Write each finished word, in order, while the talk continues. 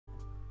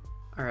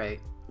Alright,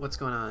 what's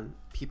going on,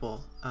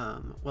 people?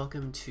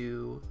 Welcome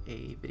to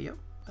a video.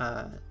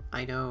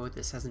 I know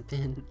this hasn't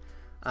been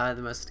the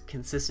most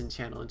consistent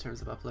channel in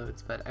terms of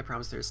uploads, but I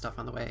promise there's stuff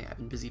on the way. I've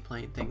been busy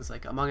playing things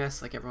like Among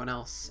Us, like everyone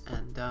else,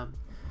 and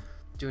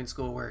doing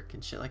schoolwork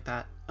and shit like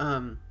that.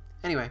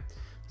 Anyway,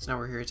 that's not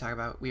what we're here to talk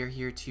about. We are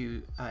here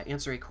to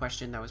answer a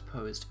question that was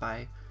posed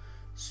by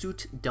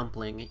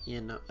SootDumpling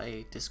in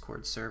a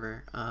Discord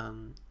server,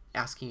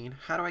 asking,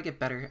 how do I get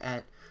better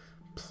at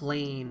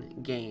playing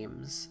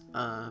games?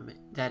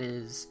 That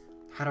is,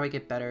 how do I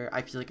get better?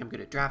 I feel like I'm good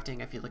at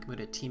drafting, I feel like I'm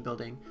good at team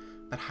building,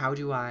 but how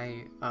do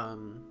I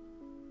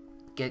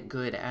get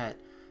good at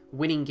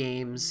winning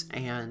games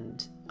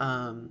and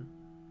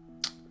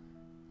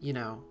you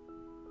know,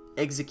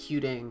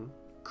 executing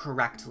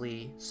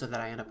correctly so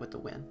that I end up with the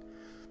win?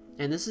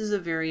 And this is a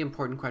very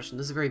important question.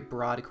 This is a very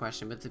broad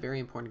question, but it's a very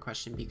important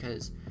question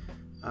because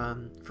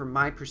from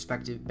my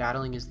perspective,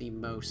 battling is the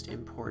most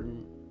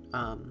important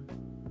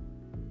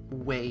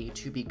way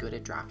to be good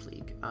at Draft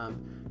League.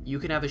 You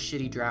can have a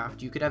shitty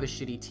draft, you could have a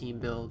shitty team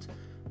build,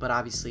 but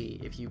obviously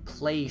if you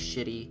play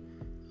shitty,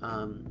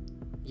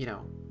 you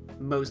know,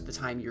 most of the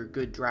time your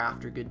good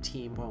draft or good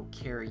team won't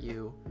carry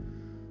you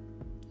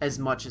as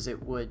much as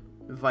it would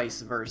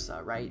vice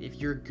versa, right? If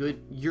you're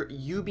good,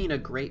 you being a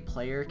great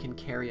player can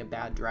carry a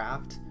bad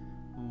draft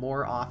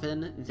more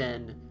often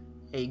than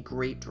a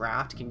great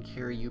draft can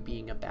carry you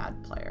being a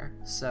bad player.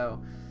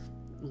 So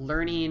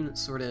learning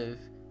sort of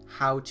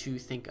how to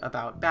think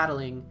about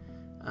battling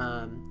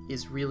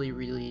is really,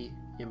 really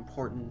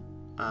important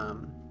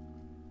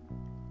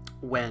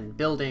when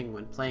building,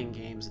 when playing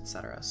games,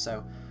 etc.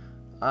 So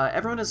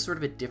everyone has sort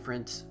of a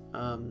different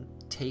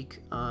take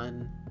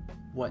on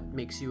what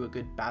makes you a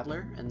good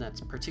battler, and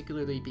that's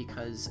particularly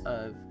because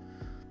of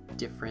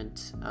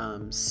different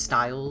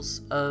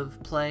styles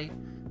of play,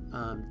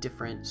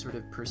 different sort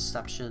of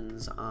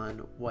perceptions on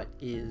what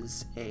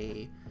is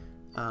a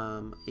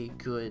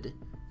good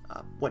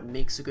what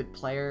makes a good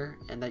player,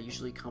 and that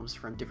usually comes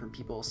from different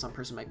people. Some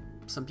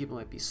people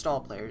might be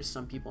stall players,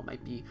 some people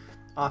might be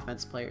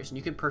offense players, and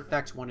you can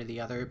perfect one or the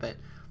other, but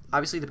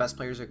obviously the best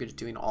players are good at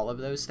doing all of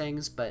those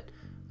things. But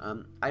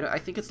I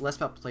think it's less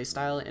about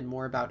playstyle and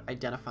more about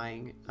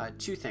identifying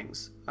two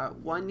things.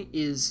 One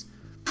is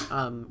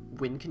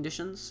win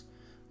conditions,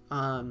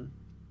 and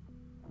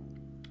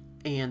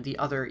the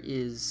other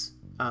is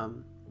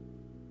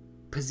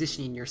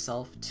positioning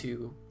yourself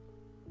to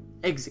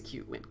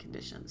execute win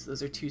conditions.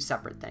 Those are two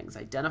separate things,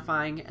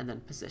 identifying and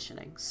then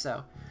positioning.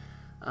 So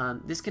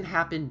this can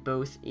happen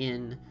both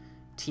in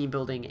team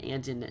building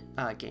and in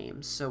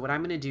games. So what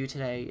I'm going to do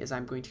today is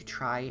I'm going to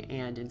try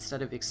and,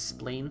 instead of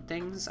explain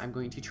things, I'm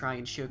going to try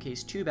and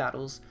showcase two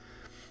battles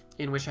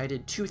in which I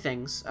did two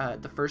things.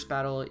 The first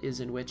battle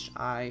is in which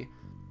I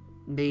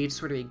made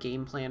sort of a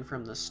game plan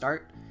from the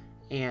start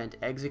and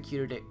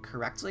executed it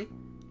correctly.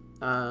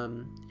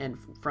 And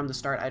from the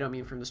start, I don't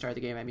mean from the start of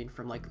the game, I mean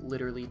from like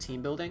literally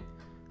team building.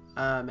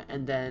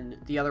 And then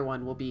the other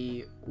one will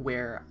be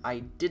where I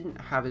didn't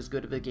have as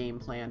good of a game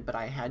plan, but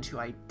I had to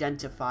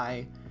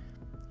identify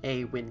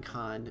a win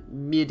con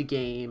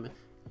mid-game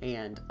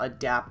and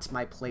adapt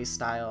my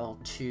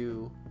playstyle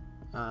to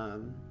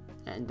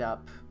end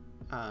up,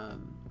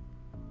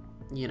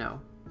 you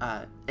know,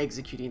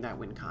 executing that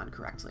win con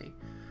correctly.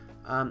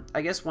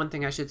 I guess one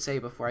thing I should say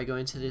before I go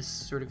into this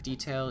sort of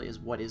detail is,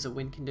 what is a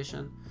win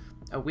condition?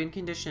 A win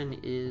condition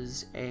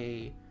is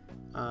a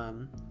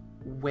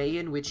way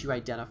in which you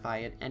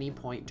identify at any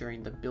point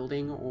during the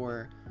building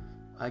or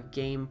a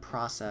game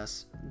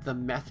process the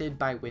method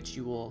by which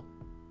you will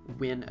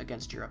win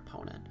against your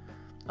opponent.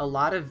 A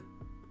lot of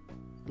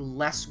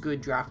less good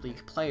Draft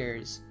League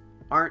players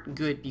aren't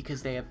good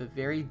because they have a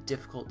very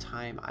difficult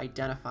time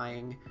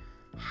identifying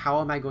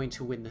how am I going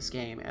to win this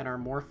game, and are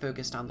more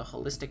focused on the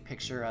holistic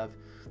picture of,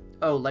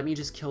 oh, let me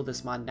just kill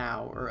this mon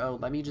now, or oh,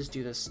 let me just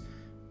do this,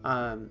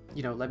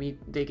 you know,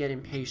 they get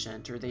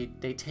impatient, or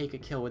they take a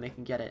kill when they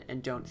can get it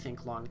and don't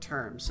think long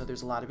term. So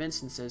there's a lot of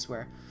instances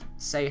where,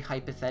 say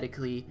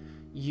hypothetically,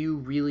 you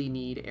really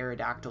need an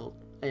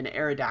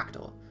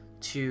Aerodactyl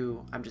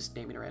to, I'm just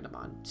naming a random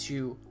mon,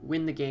 to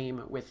win the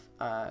game with,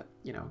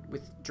 you know,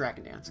 with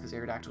Dragon Dance, because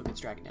Aerodactyl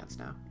gets Dragon Dance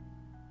now.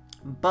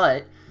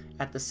 But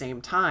at the same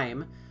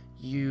time,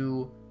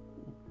 you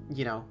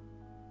know,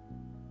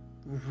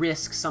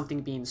 risk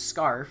something being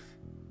Scarf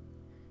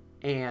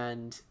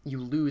and you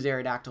lose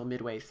Aerodactyl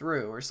midway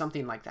through or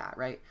something like that,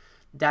 right?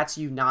 That's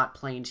you not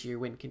playing to your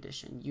win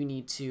condition. You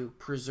need to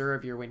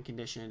preserve your win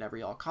condition at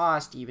every all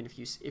cost. Even if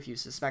you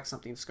suspect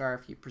something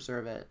Scarf, you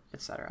preserve it,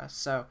 etc.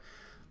 So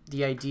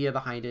the idea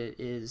behind it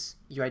is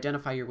you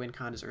identify your win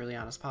con as early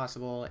on as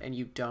possible, and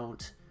you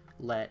don't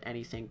let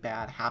anything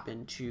bad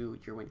happen to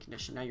your win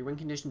condition. Now, your win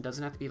condition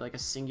doesn't have to be like a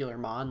singular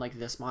mon, like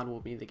this mon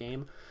will be the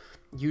game.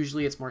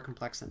 Usually it's more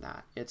complex than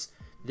that. It's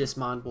this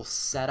mon will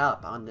set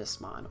up on this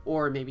mon,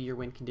 or maybe your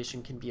win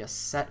condition can be a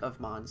set of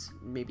mons.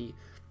 Maybe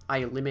I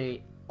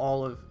eliminate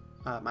all of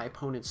my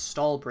opponent's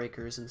stall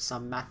breakers in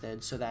some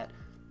method so that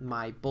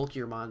my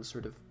bulkier mons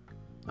sort of,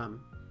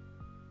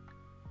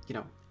 you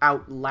know,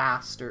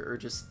 outlast or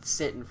just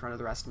sit in front of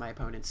the rest of my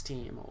opponent's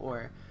team,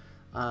 or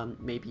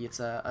maybe it's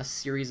a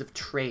series of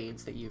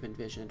trades that you've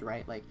envisioned,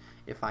 right? Like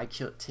if I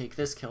take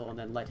this kill and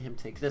then let him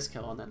take this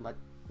kill and then let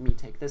me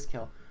take this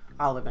kill,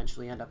 I'll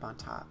eventually end up on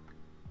top.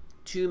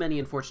 Too many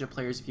unfortunate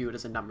players view it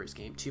as a numbers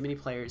game. Too many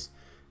players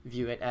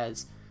view it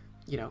as,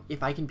 you know,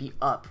 if I can be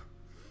up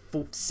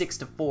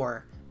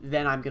 6-4,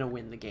 then I'm going to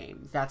win the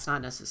game. That's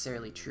not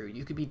necessarily true.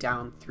 You could be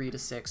down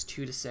 3-6,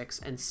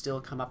 2-6, and still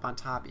come up on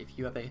top if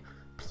you have a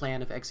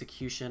plan of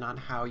execution on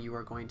how you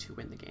are going to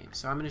win the game.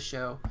 So I'm going to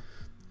show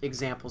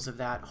examples of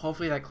that.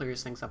 Hopefully that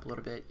clears things up a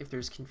little bit. If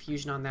there's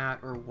confusion on that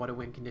or what a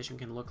win condition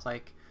can look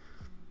like,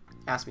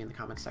 ask me in the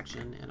comments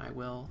section and I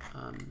will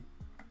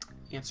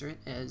answer it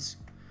as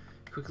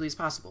quickly as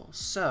possible.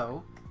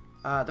 So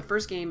the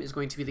first game is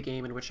going to be the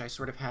game in which I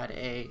sort of had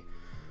a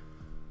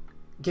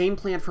game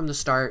plan from the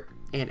start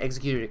and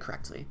executed it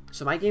correctly.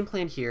 So my game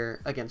plan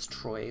here against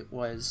Troy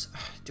was,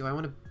 do I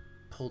want to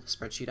pull the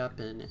spreadsheet up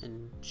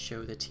and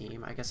show the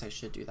team? I guess I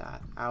should do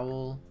that.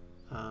 Owl,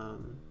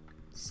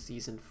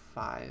 season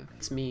 5.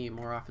 It's me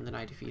more often than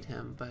I defeat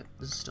him, but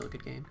this is still a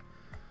good game.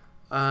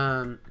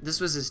 This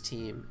was his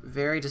team.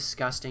 Very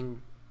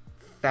disgusting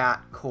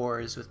fat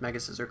cores with Mega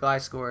Scissor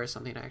Gliscor,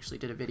 something I actually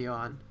did a video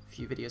on a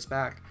few videos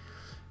back.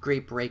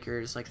 Great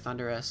breakers like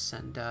Thunderous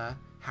and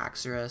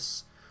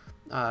Haxorus.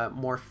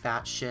 More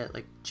fat shit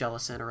like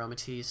Jellicent,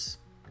 Aromatisse,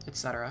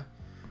 etc.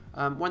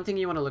 One thing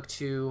you want to look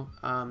to,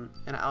 and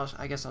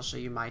I guess I'll show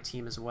you my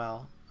team as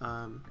well,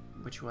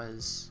 which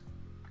was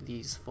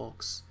these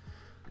folks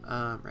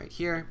right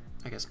here.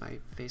 I guess my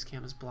face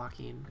cam is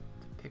blocking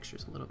the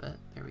pictures a little bit.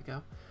 There we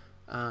go.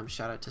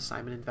 Shout out to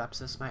Simon and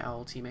Vepsis, my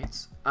owl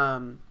teammates.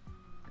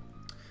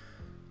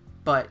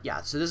 But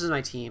yeah, so this is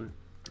my team.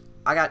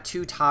 I got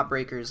 2 top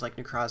breakers like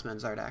Necrozma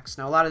and Zardex.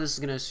 Now a lot of this is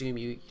going to assume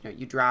you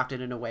drafted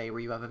in a way where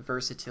you have a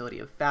versatility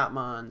of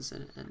Fatmons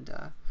and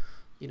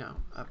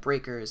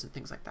breakers and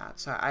things like that.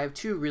 So I have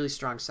 2 really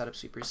strong setup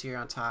sweepers here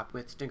on top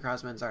with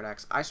Necrozma and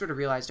Zardex. I sort of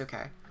realized,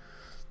 okay,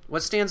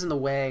 what stands in the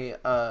way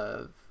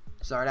of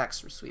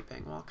Zardex from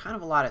sweeping? Well, kind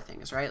of a lot of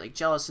things, right? Like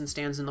Jellicent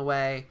stands in the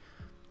way.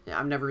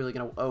 I'm never really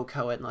going to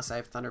OHKO it unless I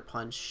have Thunder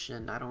Punch,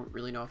 and I don't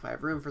really know if I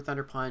have room for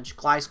Thunder Punch.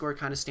 Gliscor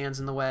kind of stands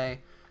in the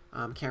way.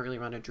 Can't really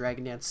run a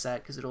Dragon Dance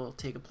set because it'll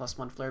take a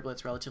 +1 Flare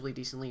Blitz relatively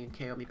decently and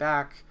KO me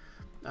back.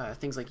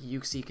 Things like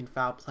Yuxi can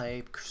foul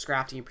play.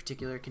 Scrafty in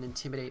particular can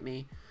intimidate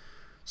me.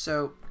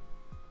 So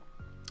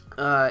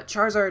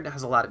Charizard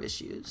has a lot of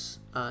issues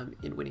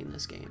in winning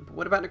this game. But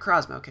what about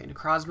Necrozma? Okay,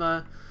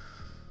 Necrozma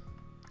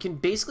can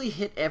basically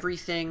hit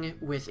everything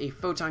with a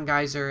Photon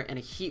Geyser and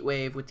a Heat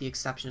Wave with the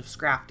exception of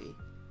Scrafty.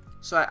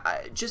 So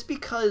just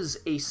because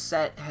a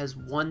set has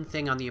one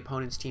thing on the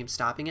opponent's team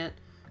stopping it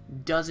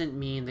doesn't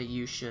mean that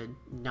you should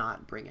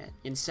not bring it.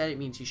 Instead, it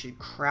means you should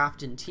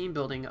craft in team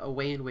building a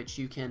way in which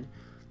you can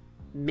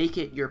make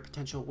it your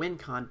potential win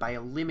con by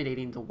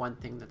eliminating the one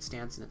thing that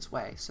stands in its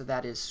way. So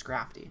that is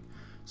Scrafty.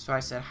 So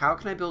I said, how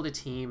can I build a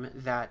team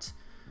that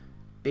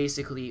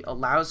basically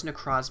allows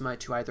Necrozma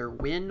to either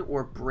win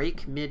or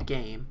break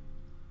mid-game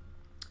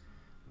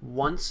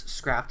once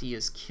Scrafty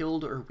is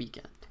killed or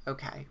weakened?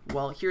 Okay,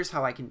 well, here's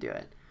how I can do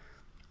it.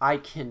 I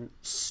can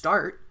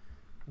start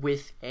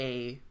with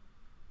a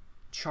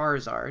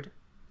Charizard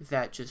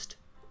that just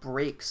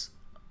breaks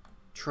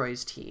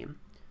Troy's team,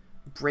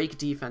 break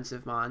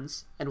defensive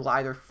mons, and will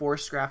either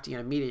force Scrafty in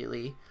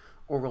immediately,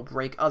 or will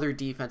break other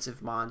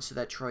defensive mons so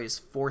that Troy is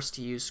forced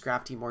to use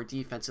Scrafty more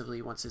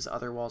defensively once his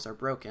other walls are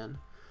broken.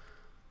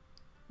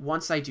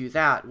 Once I do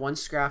that,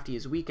 once Scrafty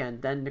is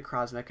weakened, then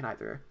Necrozma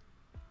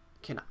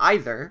can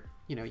either,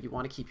 you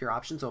want to keep your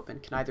options open,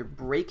 can either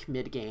break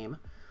mid-game,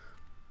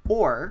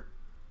 or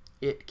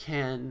it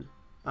can,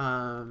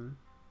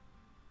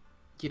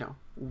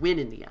 win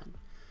in the end.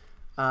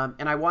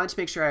 And I wanted to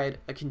make sure I had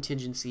a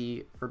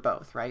contingency for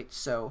both, right?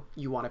 So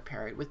you want to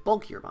pair it with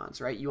bulkier mons,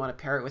 right? You want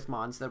to pair it with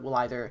mons that will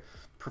either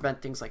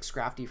prevent things like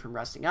Scrafty from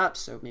resting up,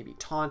 so maybe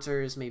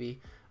Taunters, maybe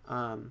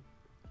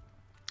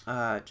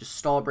just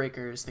Stall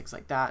Breakers, things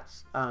like that.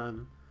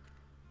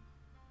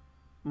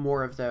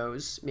 More of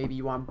those. Maybe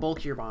you want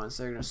bulkier mons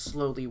that are going to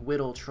slowly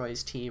whittle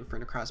Troy's team for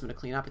Necrozma to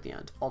clean up at the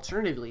end.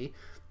 Alternatively,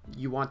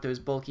 you want those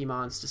bulky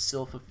mons to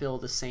still fulfill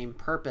the same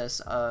purpose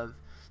of,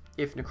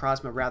 if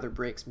Necrozma rather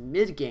breaks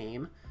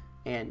mid-game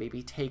and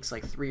maybe takes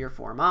like 3 or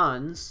 4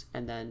 mons,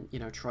 and then,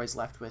 Troy's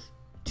left with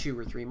 2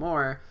 or 3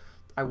 more,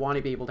 I want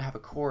to be able to have a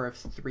core of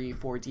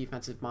 3-4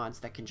 defensive mons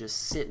that can just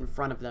sit in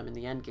front of them in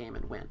the end game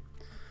and win.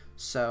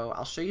 So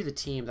I'll show you the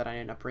team that I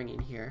ended up bringing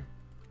here.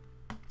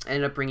 I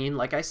ended up bringing,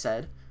 like I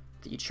said,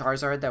 the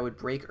Charizard that would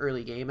break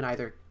early game and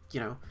either,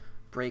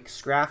 break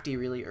Scrafty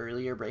really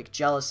early, or break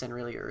Jellicent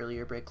really early,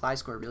 or break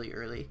Gliscor really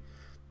early.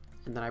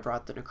 And then I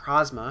brought the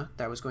Necrozma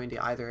that was going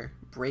to either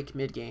break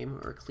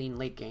mid-game or clean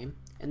late game.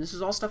 And this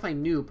is all stuff I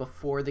knew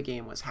before the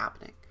game was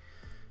happening.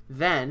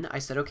 Then I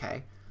said,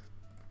 okay,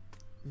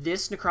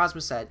 this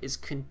Necrozma set is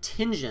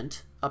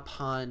contingent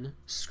upon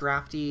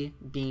Scrafty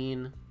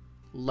being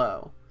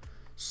low.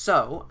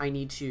 So I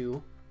need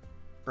to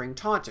bring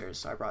Taunters.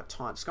 So I brought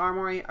Taunt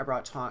Skarmory, I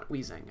brought Taunt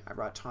Weezing, I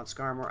brought Taunt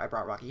Skarmory, I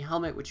brought Rocky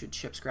Helmet, which would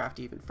chip Scrafty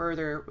even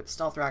further. With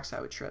Stealth Rocks,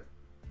 I would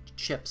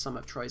chip some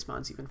of Troy's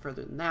mons even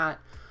further than that.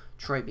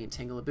 Troy being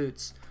Tangle of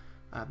Boots,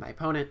 my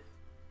opponent.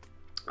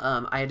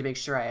 I had to make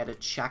sure I had a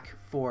check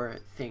for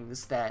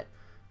things that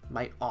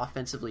might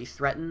offensively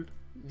threaten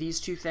these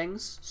two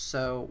things.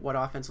 So what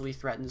offensively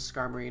threatens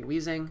Skarmory and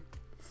Weezing?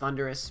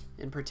 Thunderous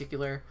in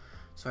particular.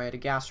 So I had a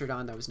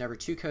Gastrodon that was never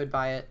 2-code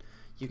by it.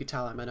 You could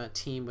tell I'm on a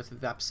team with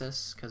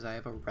Vepsis because I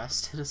have a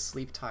rest and a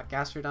sleep taught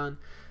Gastrodon.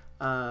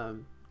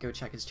 Go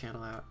check his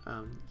channel out.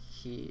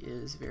 He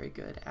is very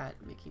good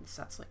at making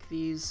sets like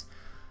these.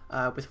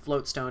 With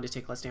Float Stone to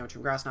take less damage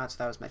from Grass Knot, so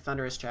that was my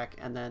Thunderous check.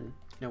 And then,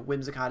 you know,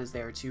 Whimsicott is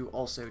there to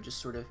also just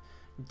sort of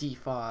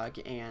defog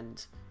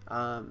and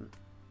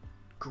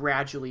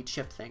gradually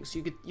chip things.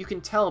 So you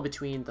can tell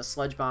between the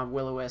Sludge Bomb,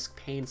 Will-O-Wisp,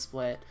 Pain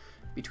Split,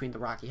 between the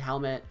Rocky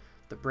Helmet,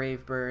 the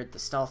Brave Bird, the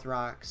Stealth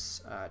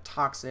Rocks,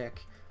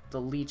 Toxic, the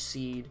Leech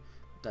Seed,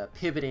 the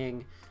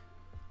Pivoting.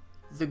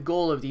 The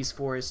goal of these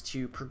four is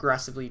to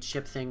progressively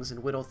chip things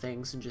and whittle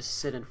things and just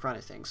sit in front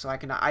of things. So I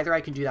can either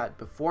do that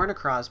before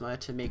Necrozma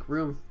to make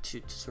room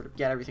to sort of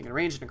get everything in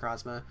range of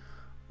Necrozma,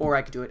 or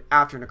I could do it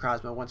after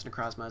Necrozma once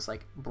Necrozma is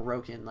like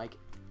broken, like,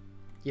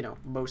 you know,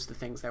 most of the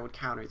things that would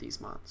counter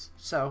these mons.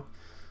 So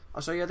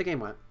I'll show you how the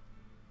game went.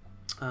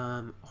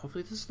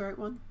 Hopefully this is the right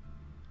one.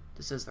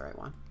 This is the right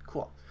one.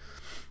 Cool.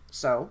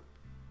 So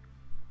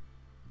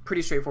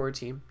pretty straightforward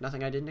team.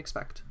 Nothing I didn't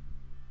expect.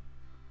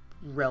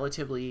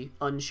 Relatively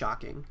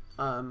unshocking.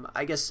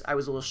 I guess I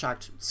was a little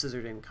shocked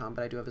Scizor didn't come,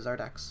 but I do have his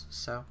Ardex,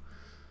 so,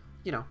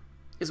 you know,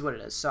 is what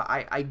it is. So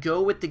I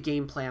go with the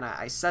game plan.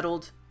 I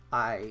settled.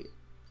 I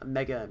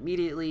Mega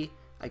immediately.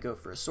 I go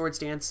for a Swords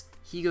Dance.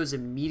 He goes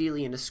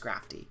immediately into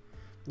Scrafty.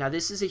 Now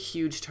this is a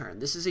huge turn.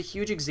 This is a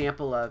huge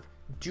example of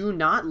do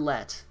not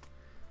let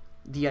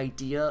the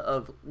idea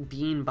of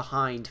being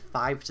behind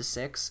 5 to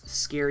 6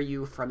 scare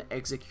you from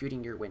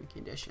executing your win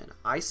condition.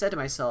 I said to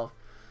myself,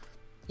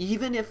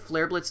 even if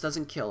Flare Blitz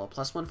doesn't kill, a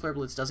 +1 Flare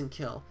Blitz doesn't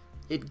kill,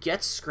 it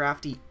gets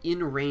Scrafty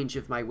in range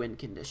of my win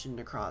condition,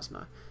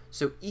 Necrozma.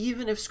 So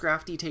even if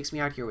Scrafty takes me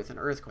out here with an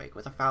Earthquake,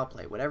 with a Foul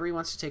Play, whatever he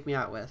wants to take me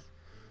out with,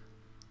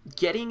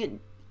 getting an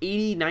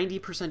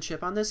 80-90%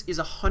 chip on this is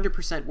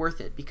 100%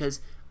 worth it because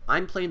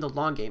I'm playing the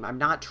long game. I'm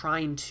not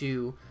trying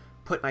to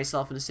put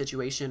myself in a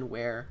situation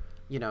where,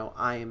 you know,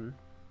 I'm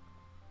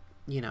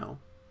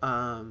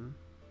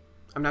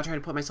not trying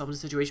to put myself in a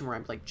situation where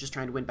I'm like just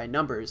trying to win by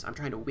numbers. I'm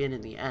trying to win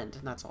in the end,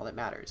 and that's all that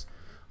matters.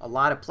 A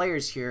lot of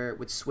players here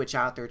would switch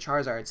out their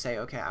Charizard, say,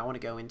 okay, I want to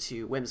go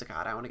into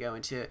Whimsicott, I want to go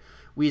into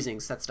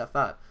Weezing, set stuff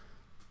up.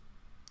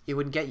 It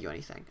wouldn't get you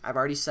anything. I've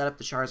already set up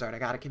the Charizard. I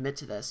got to commit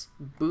to this.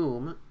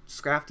 Boom.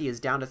 Scrafty is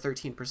down to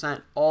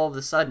 13%. All of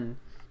a sudden,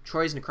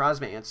 Troy's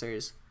Necrozma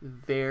answers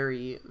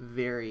very,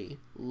 very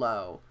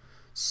low.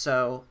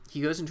 So he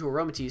goes into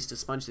Aromatisse to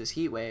sponge this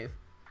Heat Wave,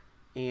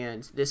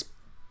 and this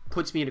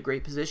puts me in a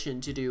great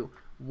position to do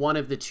one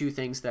of the two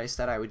things that I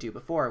said I would do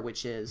before,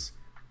 which is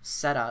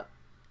set up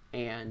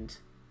and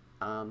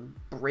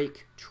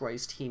break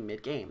Troy's team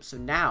mid-game. So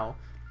now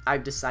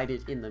I've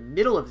decided in the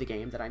middle of the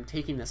game that I'm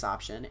taking this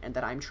option and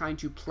that I'm trying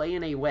to play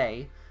in a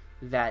way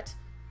that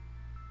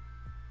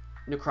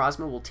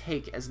Necrozma will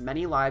take as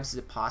many lives as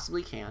it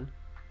possibly can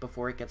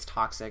before it gets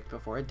toxic,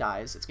 before it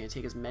dies. It's going to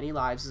take as many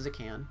lives as it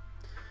can.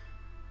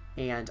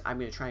 And I'm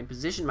going to try and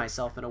position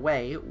myself in a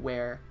way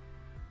where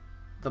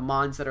the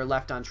mons that are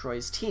left on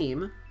Troy's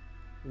team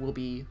will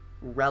be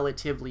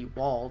relatively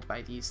walled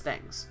by these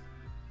things.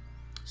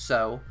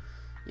 So,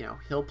 you know,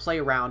 he'll play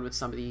around with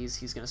some of these.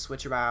 He's going to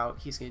switch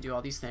about. He's going to do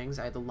all these things.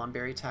 I had the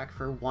Lumberry tech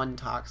for 1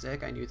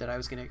 toxic. I knew that I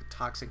was going to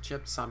toxic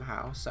chip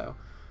somehow, so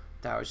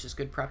that was just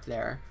good prep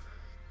there.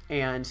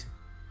 And,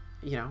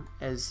 you know,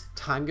 as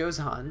time goes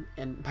on,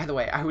 and by the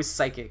way, I was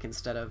Psychic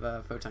instead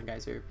of Photon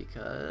Geyser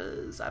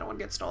because I don't want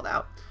to get stalled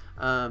out.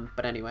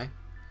 But anyway,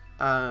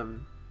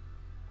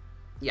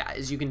 yeah,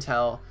 as you can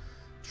tell,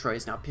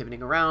 Troy's now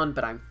pivoting around,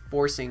 but I'm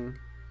forcing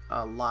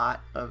a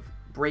lot of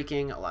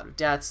breaking, a lot of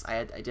deaths.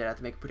 I did have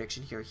to make a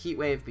prediction here, Heat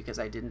Wave, because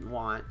I didn't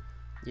want,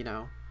 you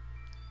know,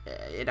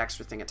 an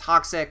extra thing of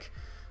Toxic.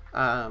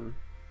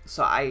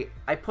 So I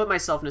put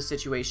myself in a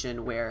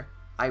situation where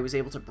I was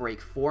able to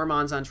break 4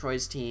 mons on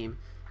Troy's team,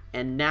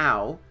 and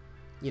now,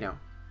 you know,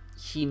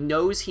 he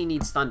knows he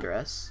needs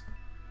Thunderous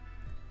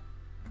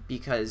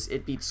because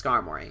it beats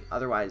Skarmory.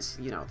 Otherwise,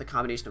 you know, the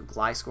combination of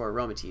Gliscor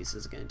Aromatisse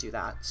is going to do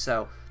that.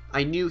 So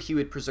I knew he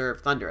would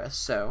preserve Thunderous,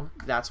 so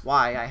that's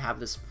why I have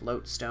this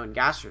Float Stone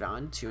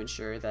Gastrodon to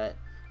ensure that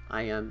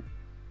I am,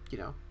 you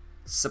know,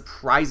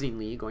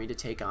 surprisingly going to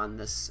take on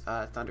this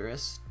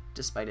Thunderous,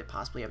 despite it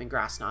possibly having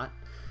Grass Knot.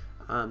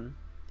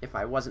 If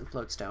I wasn't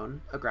Float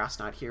Stone, a Grass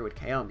Knot here would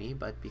KO me,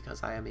 but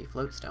because I am a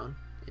Float Stone,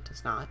 it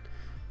does not.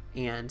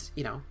 And,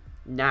 you know,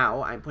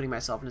 now I'm putting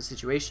myself in a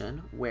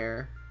situation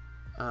where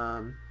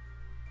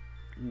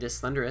this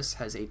Thunderous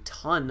has a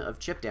ton of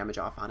chip damage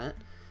off on it,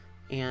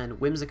 and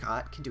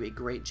Whimsicott can do a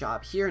great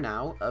job here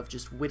now of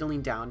just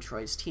whittling down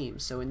Troy's team.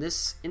 So in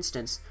this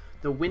instance,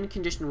 the win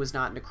condition was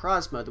not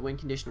Necrozma, the win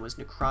condition was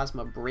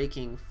Necrozma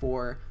breaking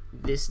for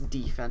this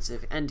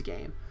defensive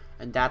endgame,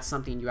 and that's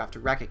something you have to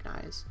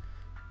recognize.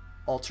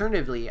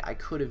 Alternatively, I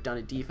could have done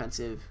a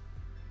defensive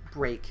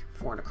break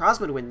for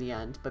Necrozma to win the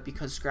end, but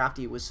because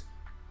Scrafty was,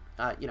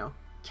 you know,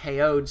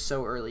 KO'd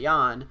so early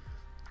on,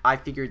 I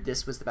figured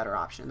this was the better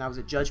option. That was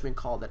a judgment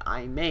call that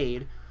I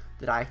made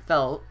that I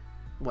felt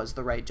was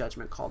the right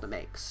judgment call to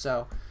make.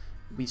 So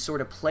we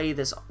sort of play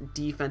this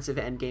defensive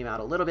endgame out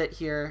a little bit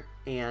here,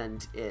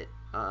 and it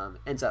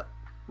ends up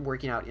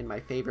working out in my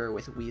favor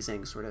with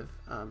Weezing sort of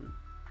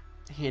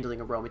handling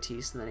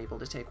Aromatisse and then able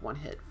to take one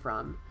hit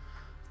from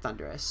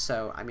Thundurus.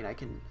 So, I mean, I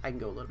can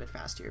go a little bit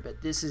faster here,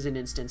 but this is an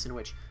instance in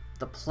which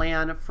the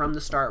plan from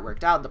the start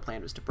worked out. The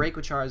plan was to break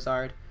with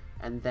Charizard,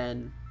 and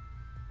then,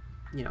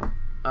 you know,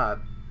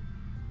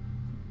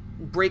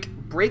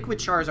 break with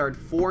Charizard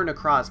for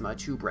Necrozma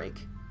to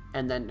break,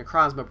 and then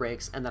Necrozma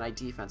breaks, and then I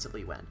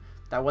defensively win.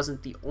 That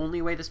wasn't the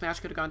only way this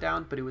match could have gone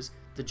down, but it was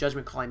the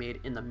judgment call I made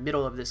in the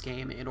middle of this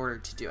game in order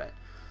to do it.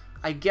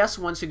 I guess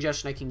one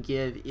suggestion I can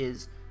give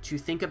is to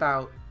think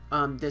about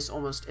this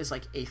almost as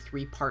like a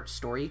three-part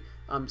story.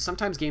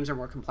 Sometimes games are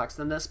more complex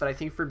than this, but I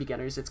think for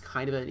beginners it's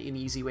kind of an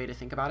easy way to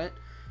think about it,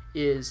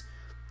 is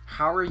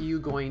how are you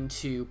going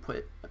to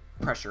put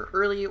pressure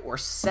early or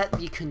set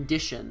the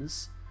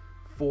conditions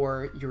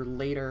for your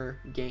later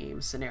game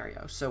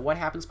scenario. So what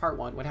happens part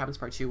 1, what happens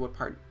part 2, what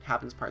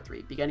happens part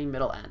 3, beginning,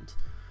 middle, end.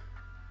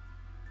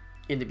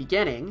 In the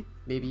beginning,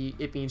 maybe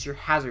it means you're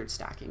hazard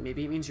stacking.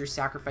 Maybe it means you're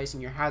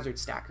sacrificing your hazard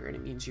stacker, and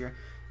it means you're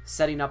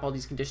setting up all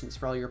these conditions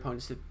for all your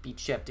opponents to be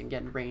chipped and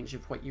get in range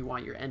of what you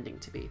want your ending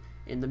to be.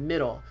 In the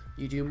middle,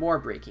 you do more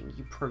breaking.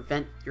 You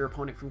prevent your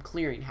opponent from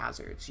clearing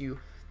hazards. You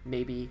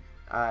maybe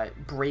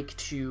break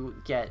to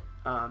get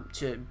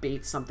to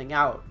bait something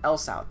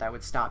else out that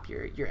would stop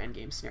your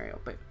endgame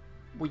scenario. But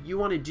what you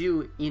want to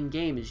do in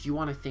game is you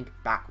want to think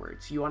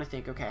backwards. You want to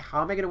think, okay,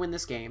 how am I going to win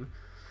this game?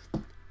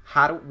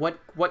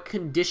 What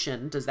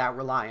condition does that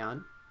rely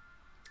on?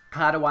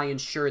 How do I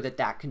ensure that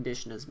that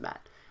condition is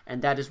met?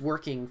 And that is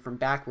working from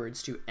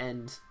backwards to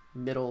end,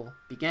 middle,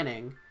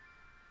 beginning,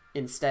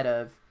 instead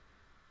of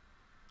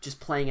just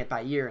playing it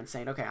by ear and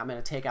saying, okay, I'm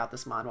going to take out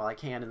this mon while I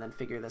can and then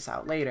figure this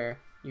out later.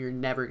 You're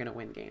never going to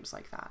win games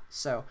like that.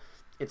 So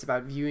it's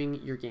about viewing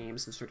your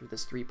games in sort of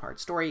this three-part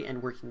story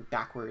and working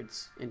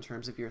backwards in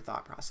terms of your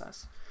thought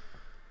process.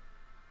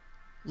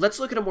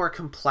 Let's look at a more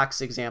complex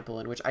example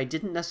in which I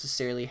didn't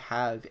necessarily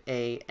have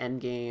a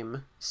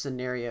endgame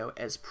scenario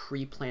as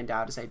pre-planned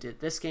out as I did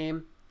this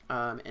game,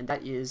 and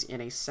that is in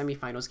a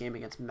semifinals game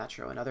against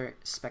Metro, another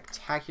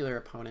spectacular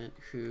opponent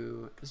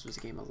who, this was a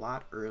game a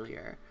lot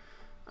earlier,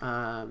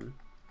 in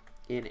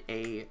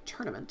a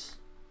tournament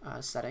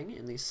setting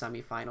in the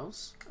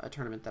semifinals, a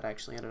tournament that I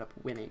actually ended up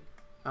winning,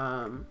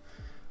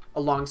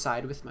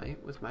 alongside with my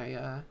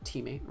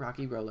teammate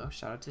Rocky Rolo.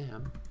 Shout out to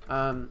him.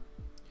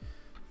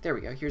 There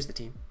we go. Here's the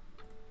team.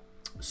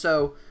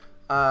 So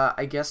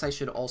I guess I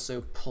should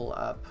also pull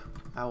up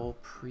our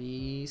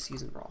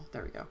preseason brawl.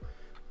 There we go.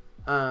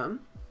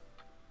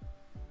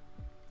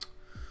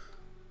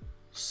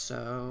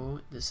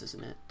 So this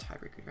isn't it.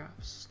 Tiebreaker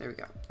graphs. There we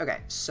go. Okay.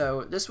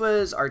 So this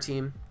was our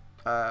team.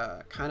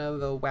 Kind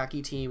of a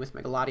wacky team with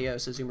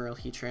Megaladios, Azumarill,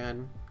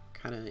 Heatran.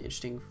 Kind of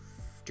interesting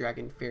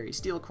Dragon Fairy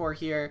Steel Core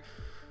here.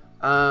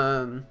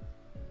 Things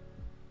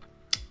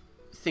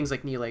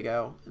like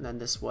Nihilego. And then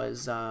this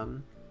was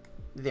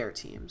their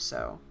team,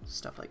 so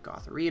stuff like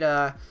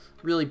Gothorita,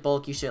 really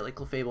bulky shit like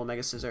Clefable,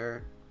 Mega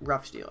Scizor,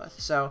 rough to deal with.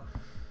 So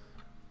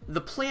the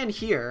plan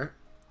here,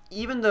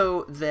 even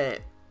though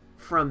that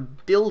from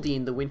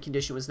building the win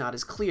condition was not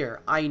as clear,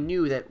 I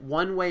knew that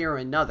one way or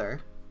another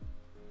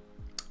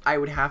I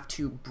would have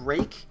to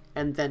break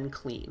and then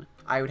clean.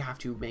 I would have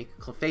to make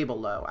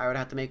Clefable low, I would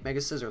have to make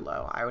Mega Scizor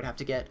low, I would have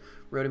to get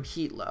Rotom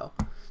Heat low.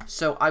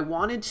 So I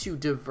wanted to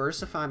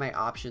diversify my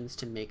options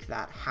to make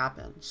that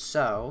happen.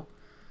 So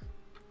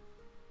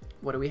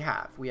what do we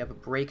have? We have a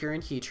Breaker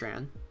in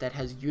Heatran that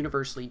has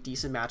universally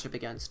decent matchup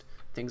against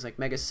things like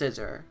Mega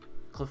Scizor,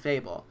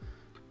 Clefable.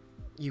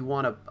 You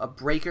want a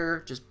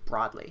Breaker just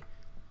broadly,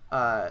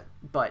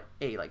 but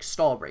a like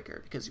stall breaker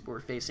because we're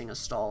facing a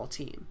stall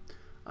team.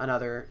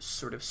 Another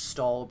sort of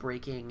stall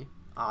breaking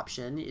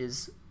option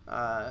is,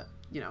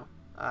 you know,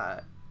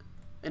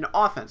 an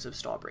offensive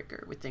stall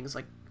breaker with things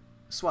like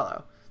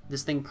Swellow.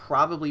 This thing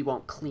probably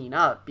won't clean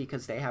up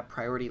because they have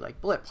priority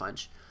like Bullet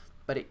Punch,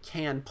 but it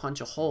can punch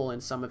a hole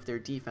in some of their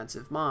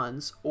defensive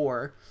mons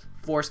or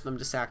force them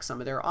to sack some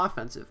of their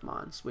offensive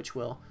mons, which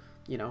will,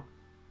 you know,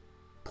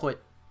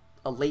 put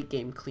a late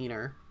game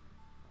cleaner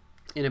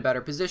in a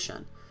better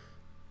position.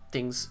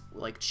 Things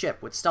like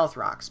Chip with Stealth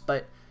Rocks,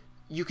 but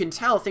you can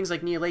tell things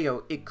like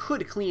Nihilego, it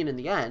could clean in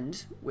the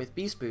end with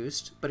Beast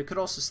Boost, but it could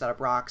also set up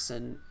rocks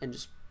and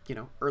just, you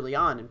know, early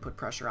on and put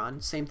pressure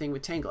on. Same thing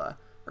with Tangela,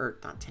 or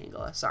not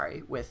Tangela,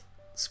 sorry, with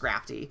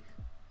Scrafty,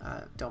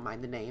 don't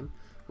mind the name,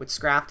 with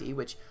Scrafty,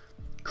 which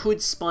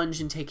could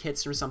sponge and take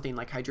hits from something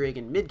like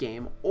Hydreigon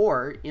mid-game,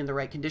 or in the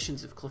right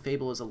conditions if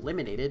Clefable is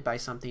eliminated by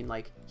something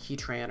like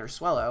Heatran or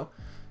Swellow,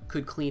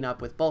 could clean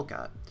up with Bulk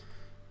Up.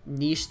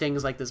 niche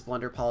things like this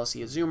Blunder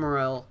Policy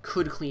Azumarill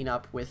could clean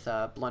up with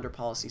Blunder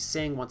Policy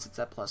Sing once it's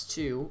at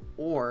 +2,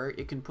 or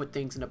it can put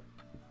things in a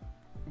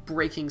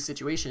breaking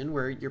situation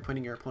where you're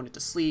putting your opponent to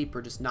sleep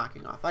or just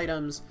knocking off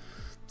items.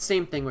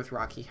 Same thing with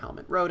Rocky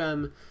Helmet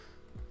Rotom.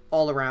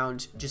 All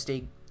around, just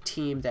a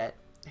team that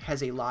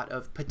has a lot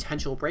of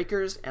potential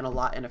breakers and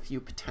a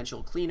few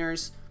potential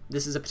cleaners.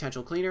 This is a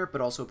potential cleaner,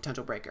 but also a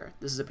potential breaker.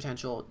 This is a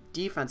potential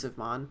defensive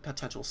mon,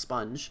 potential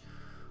sponge,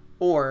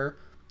 or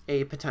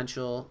a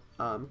potential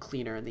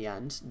cleaner in the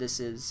end. This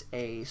is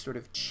a sort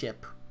of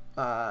chip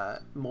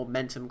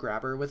momentum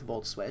grabber with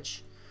Volt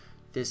Switch.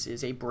 This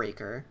is a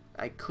breaker.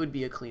 I could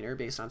be a cleaner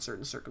based on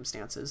certain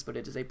circumstances, but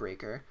it is a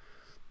breaker.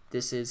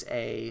 This is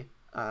a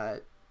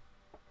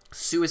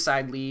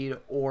suicide lead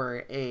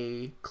or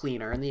a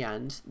cleaner in the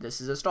end.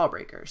 This is a stall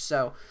breaker.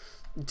 So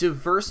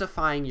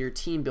diversifying your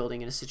team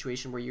building in a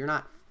situation where you're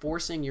not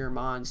forcing your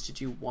mons to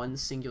do one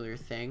singular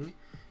thing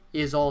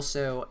is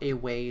also a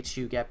way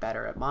to get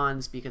better at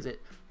mons, because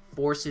it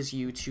forces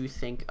you to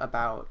think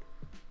about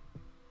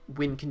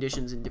win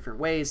conditions in different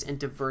ways and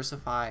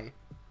diversify,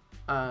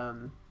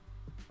 or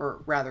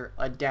rather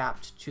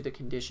adapt to the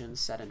conditions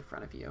set in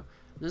front of you.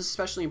 This is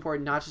especially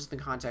important not just in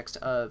the context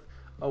of,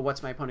 oh,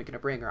 what's my opponent going to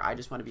bring, or I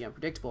just want to be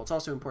unpredictable. It's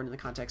also important in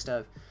the context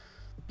of,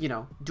 you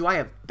know, do I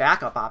have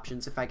backup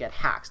options if I get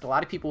hacked? A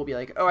lot of people will be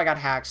like, oh, I got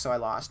hacked, so I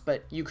lost.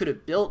 But you could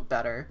have built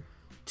better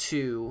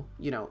to,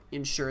 you know,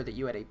 ensure that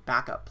you had a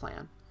backup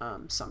plan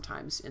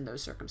sometimes in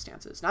those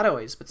circumstances. Not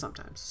always, but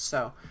sometimes.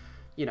 So,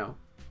 you know,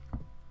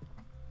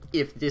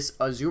 if this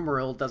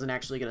Azumarill doesn't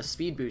actually get a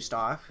speed boost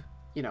off,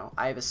 you know,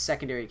 I have a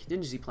secondary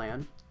contingency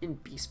plan in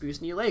Beast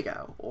Boost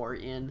Neolego, or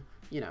in,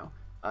 you know,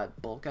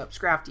 bulk up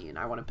Scrafty, and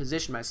I want to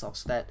position myself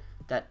so that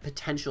that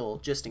potential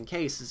just in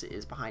case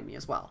is behind me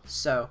as well.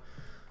 So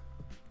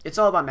it's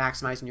all about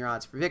maximizing your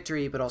odds for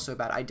victory, but also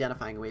about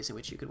identifying ways in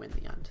which you could win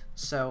in the end.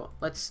 So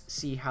let's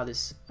see how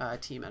this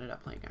team ended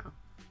up playing out.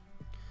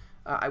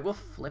 I will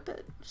flip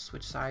it,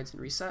 switch sides,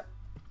 and reset.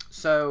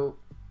 So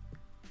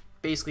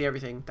basically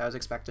everything that was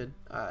expected.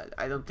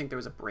 I don't think there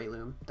was a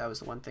Breloom. That was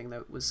the one thing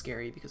that was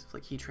scary because of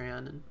like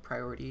Heatran and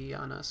priority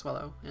on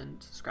Swellow and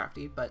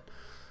Scrafty, but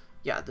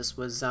yeah, this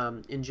was,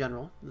 in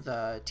general,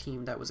 the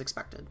team that was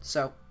expected.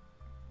 So,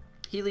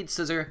 he leads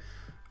Scissor,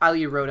 I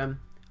lead Rotom.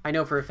 I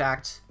know for a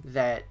fact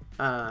that,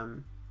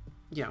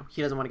 you know,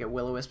 he doesn't want to get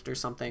Will-O-Wisped or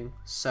something,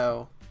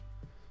 so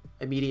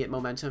immediate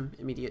momentum,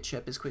 immediate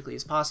chip as quickly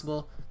as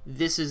possible.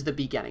 This is the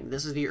beginning.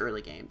 This is the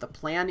early game. The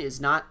plan is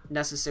not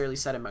necessarily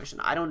set in motion.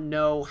 I don't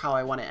know how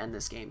I want to end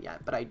this game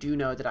yet, but I do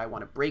know that I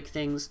want to break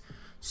things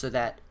so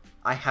that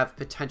I have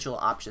potential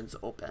options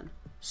open.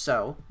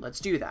 So, let's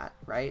do that,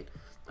 right?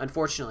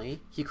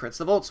 Unfortunately, he crits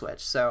the Volt Switch,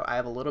 so I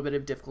have a little bit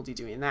of difficulty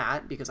doing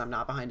that because I'm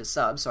not behind a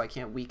sub, so I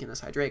can't weaken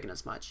this Hydreigon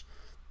as much.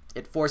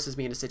 It forces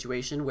me in a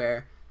situation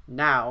where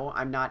now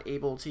I'm not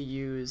able to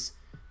use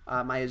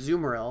my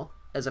Azumarill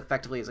as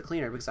effectively as a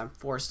cleaner because I'm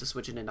forced to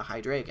switch it into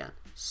Hydreigon.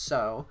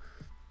 So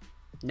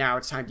now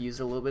it's time to use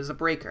it a little bit as a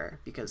breaker,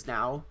 because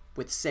now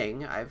with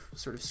Sing, I've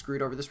sort of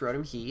screwed over this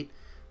Rotom Heat.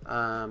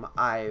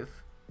 I've,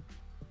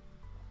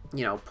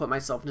 you know, put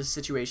myself in a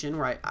situation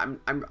where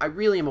I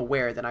really am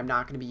aware that I'm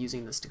not going to be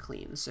using this to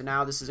clean. So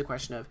now this is a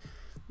question of,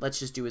 let's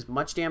just do as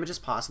much damage as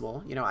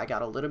possible. You know, I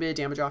got a little bit of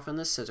damage off on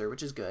this Scissor,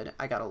 which is good.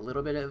 I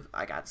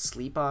got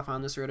sleep off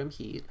on this Rotom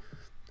Heat.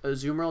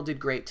 Azumarill did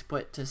great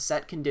to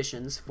set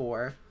conditions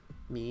for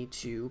me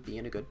to be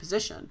in a good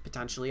position.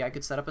 Potentially, I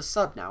could set up a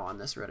sub now on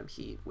this Rotom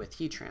Heat with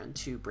Heatran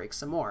to break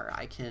some more.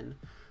 I can,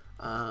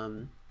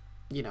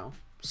 you know,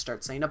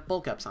 start setting up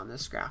bulk ups on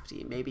this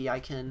Scrafty. Maybe I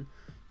can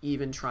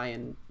even try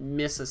and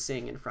miss a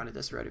Sing in front of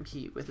this Rotom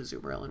Heat with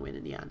Azumarill and win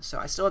in the end. So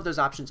I still have those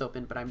options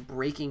open, but I'm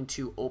breaking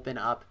to open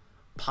up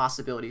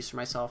possibilities for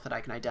myself that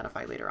I can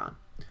identify later on.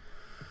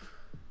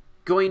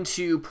 Going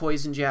to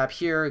Poison Jab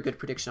here, a good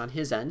prediction on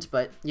his end,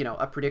 but, you know,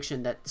 a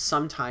prediction that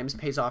sometimes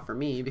pays off for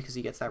me because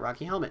he gets that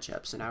Rocky Helmet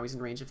chip. So now he's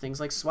in range of things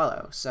like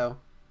Swellow. So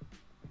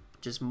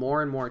just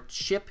more and more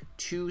chip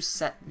to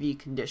set V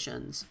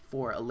conditions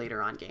for a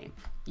later on game.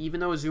 Even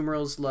though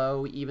Azumarill's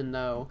low, even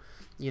though,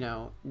 you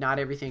know, not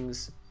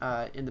everything's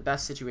in the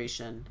best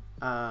situation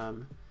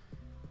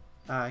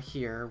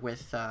here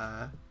with,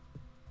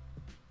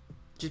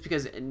 just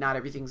because not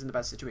everything's in the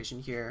best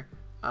situation here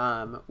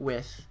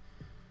with,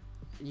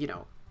 you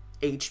know,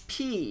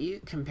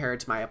 HP compared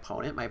to my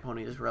opponent. My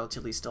opponent is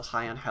relatively still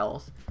high on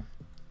health.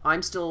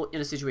 I'm still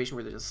in a situation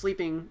where there's a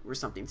sleeping, where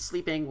something's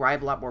sleeping, where I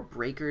have a lot more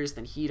breakers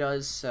than he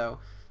does, so,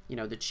 you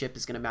know, the chip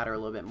is going to matter a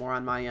little bit more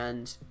on my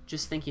end,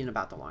 just thinking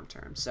about the long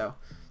term. So,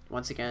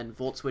 once again,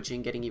 Volt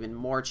Switching, getting even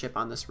more chip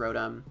on this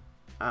Rotom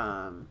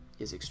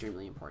is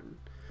extremely important.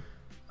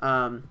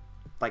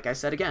 Like I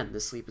said again,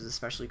 this sleep is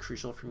especially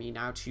crucial for me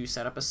now to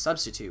set up a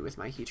substitute with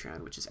my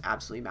Heatran, which is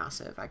absolutely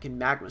massive. I can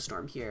Magma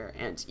Storm here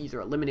and either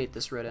eliminate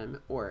this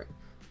Rotom or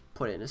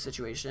put it in a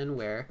situation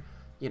where,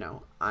 you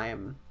know, I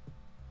am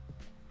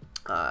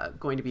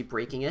going to be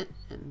breaking it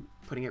and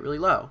putting it really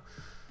low.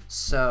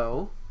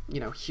 So you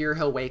know, here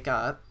he'll wake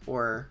up,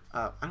 or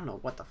I don't know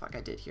what the fuck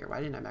I did here.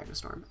 Why didn't I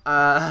Magnastorm?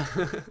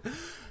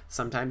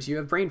 Sometimes you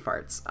have brain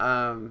farts.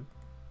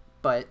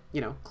 But, you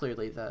know,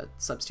 clearly the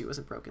substitute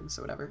wasn't broken,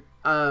 so whatever.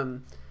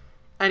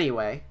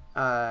 Anyway,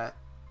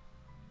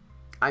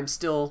 I'm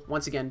still,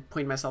 once again,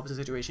 putting myself in a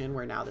situation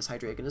where now this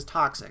Hydreigon is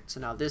toxic. So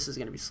now this is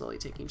going to be slowly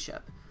taking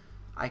chip.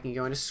 I can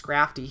go into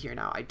Scrafty here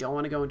now. I don't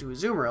want to go into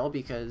Azumarill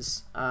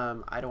because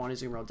I don't want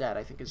Azumarill dead.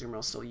 I think Azumarill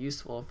is still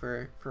useful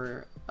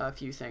for a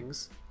few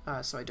things.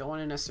 So I don't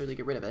want to necessarily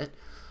get rid of it.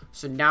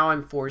 So now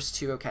I'm forced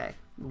to, okay,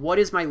 what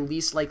is my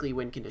least likely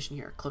win condition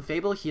here?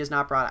 Clefable, he has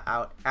not brought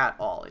out at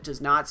all. It does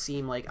not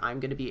seem like I'm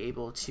going to be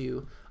able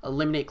to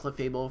eliminate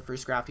Clefable for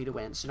Scrafty to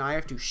win. So now I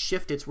have to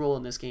shift its role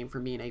in this game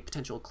from being a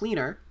potential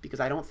cleaner, because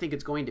I don't think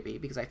it's going to be,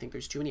 because I think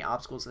there's too many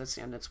obstacles that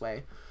stand in its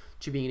way,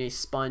 to being a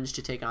sponge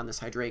to take on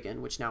this Hydreigon,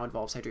 which now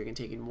involves Hydreigon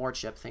taking more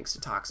chip thanks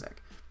to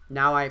Toxic.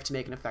 Now I have to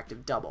make an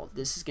effective double.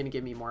 This is going to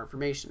give me more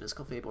information. Is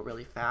Clefable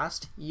really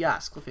fast?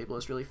 Yes, Clefable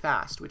is really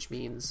fast, which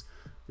means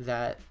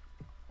that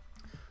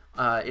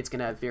it's going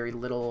to have very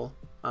little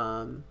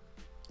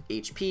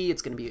HP.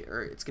 It's going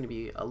to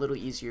be a little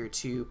easier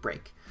to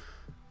break.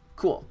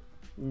 Cool.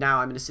 Now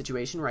I'm in a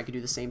situation where I can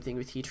do the same thing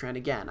with Heatran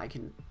again. I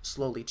can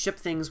slowly chip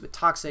things with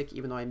Toxic.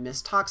 Even though I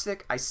missed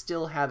Toxic, I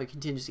still have a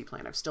contingency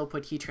plan. I've still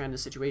put Heatran in a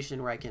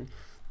situation where I can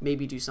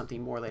maybe do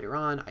something more later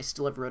on. I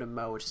still have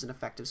Rotom-Mow, which is an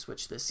effective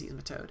switch to this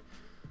Seismitoad.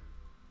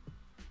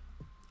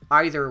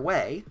 Either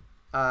way,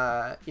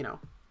 you know,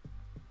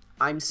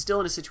 I'm still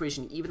in a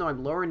situation, even though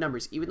I'm lower in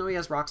numbers, even though he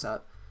has Rocks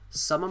up,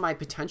 some of my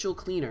potential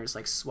cleaners,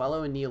 like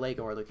Swellow and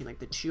Neolego, are looking like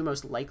the two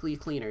most likely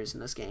cleaners in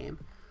this game,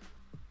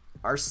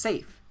 are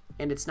safe.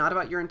 And it's not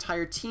about your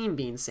entire team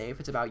being safe,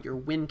 it's about your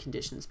win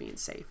conditions being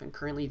safe. And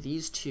currently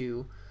these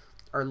two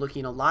are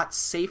looking a lot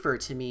safer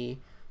to me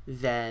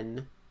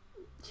than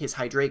his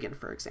Hydreigon,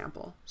 for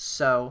example.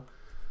 So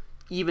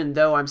even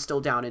though I'm still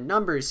down in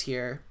numbers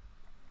here,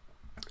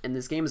 and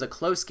this game is a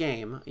close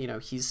game, you know,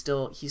 he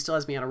still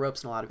has me on a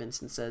ropes in a lot of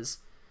instances,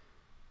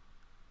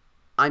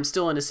 I'm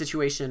still in a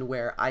situation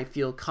where I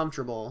feel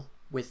comfortable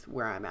with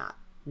where I'm at.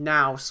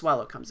 Now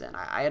Swellow comes in.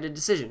 I had a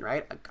decision,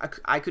 right?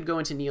 I could go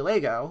into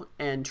Neolego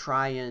and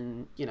try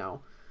and, you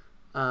know,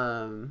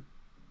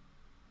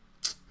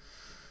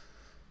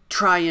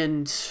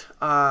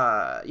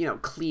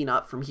 clean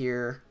up from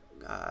here.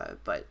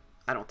 But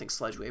I don't think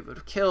Sludge Wave would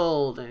have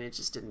killed, and it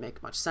just didn't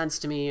make much sense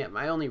to me.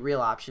 My only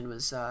real option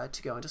was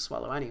to go into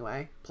Swellow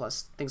anyway,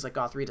 plus things like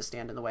Gothorita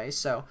stand in the way.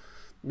 So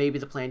maybe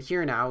the plan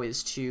here now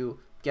is to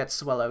get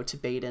Swellow to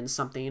bait in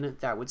something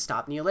that would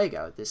stop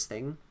Neolego. This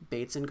thing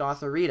baits in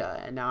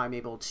Gothorita, and now I'm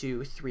able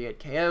to 3-hit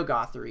KO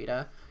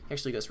Gothorita. He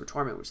actually goes for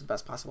Torment, which is the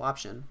best possible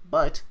option,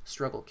 but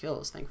struggle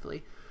kills,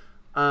 thankfully.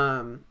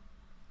 And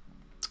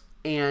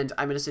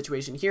I'm in a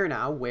situation here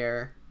now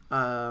where,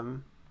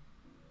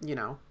 you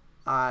know,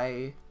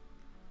 I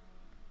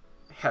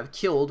have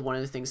killed one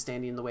of the things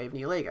standing in the way of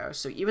Neolego.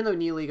 So even though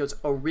Neolego's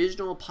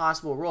original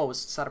possible role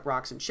was to set up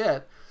Rocks and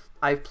Chip,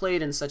 I've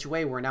played in such a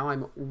way where now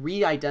I'm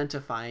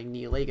re-identifying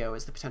Neolego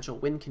as the potential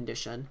win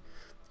condition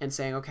and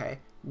saying, okay,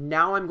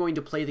 now I'm going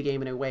to play the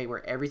game in a way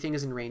where everything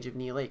is in range of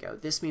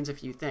Neolego. This means a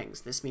few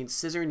things. This means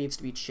Scizor needs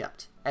to be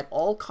chipped. At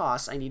all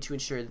costs, I need to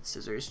ensure that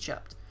Scizor is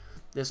chipped.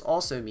 This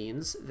also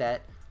means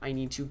that I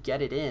need to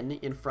get it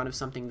in front of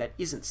something that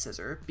isn't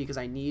Scizor, because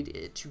I need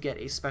it to get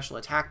a special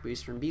attack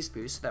boost from Beast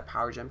Boost so that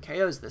Power Gem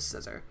KOs this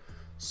Scizor.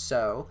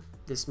 So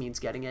this means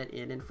getting it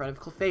in front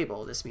of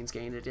Clefable. This means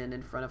getting it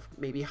in front of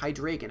maybe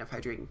Hydreigon, if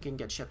Hydreigon can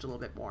get chipped a little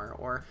bit more,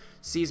 or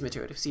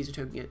Seismitoad. If Seismitoad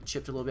can get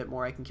chipped a little bit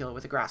more, I can kill it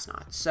with a Grass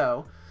Knot.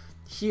 So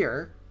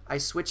here, I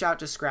switch out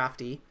to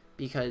Scrafty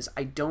because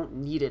I don't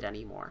need it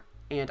anymore,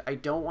 and I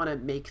don't want to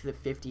make the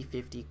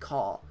 50-50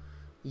 call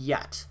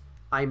yet.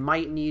 I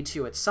might need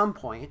to at some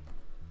point,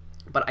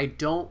 but I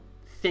don't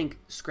think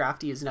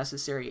Scrafty is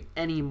necessary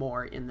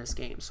anymore in this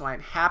game. So I'm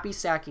happy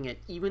sacking it,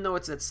 even though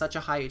it's at such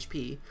a high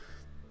HP,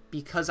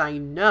 because I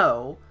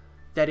know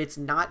that it's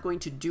not going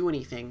to do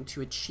anything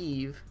to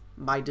achieve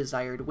my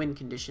desired win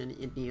condition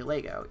in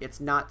Neolego. It's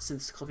not,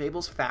 since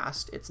Clefable's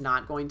fast, it's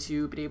not going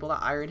to be able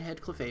to Iron Head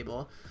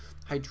Clefable.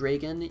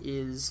 Hydreigon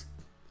is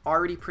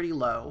already pretty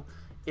low.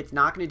 It's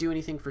not going to do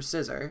anything for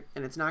Scizor,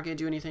 and it's not going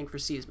to do anything for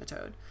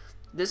Seismitoad.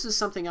 This is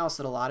something else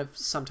that a lot of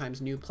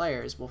sometimes new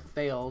players will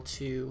fail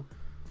to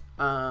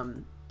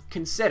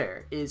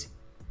consider, is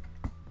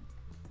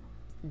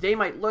they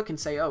might look and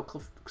say, oh,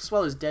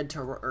 Swellow's dead to,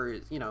 or,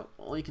 you know,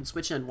 only can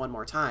switch in one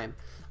more time.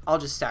 I'll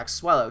just stack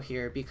Swellow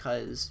here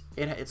because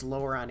it's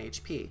lower on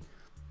HP.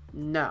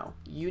 No,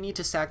 you need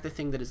to stack the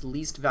thing that is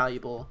least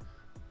valuable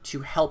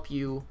to help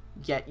you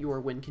get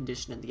your win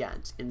condition in the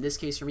end. In this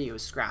case for me, it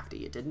was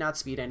Scrafty. It did not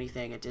speed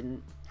anything. It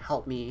didn't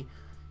help me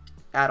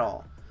at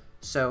all.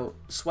 So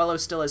Swellow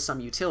still has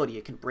some utility.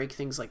 It can break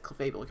things like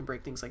Clefable. It can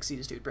break things like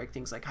Seedude, break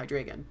things like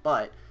Hydreigon.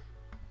 But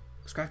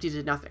Scrafty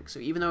did nothing. So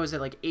even though it was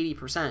at like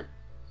 80%, it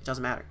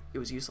doesn't matter. It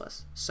was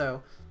useless.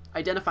 So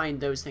identifying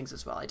those things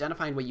as well.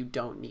 Identifying what you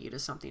don't need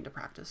is something to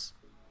practice.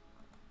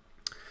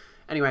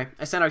 Anyway,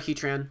 I sent out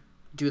Heatran.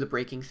 do the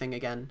breaking thing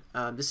again.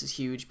 This is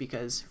huge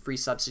because free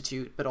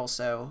substitute, but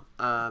also,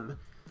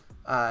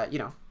 you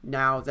know,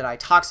 now that I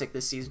toxic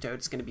this Season Toad,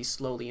 it's going to be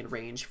slowly in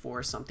range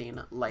for something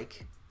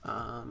like,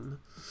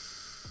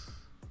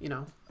 you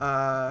know,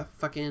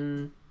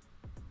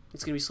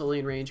 it's going to be slowly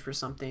in range for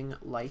something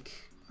like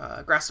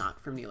Grass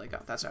Knot from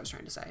Neoligo. That's what I was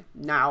trying to say.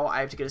 Now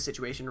I have to get a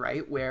situation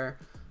right where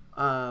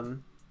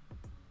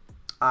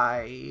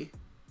I,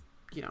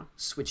 you know,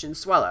 switch in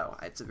Swallow.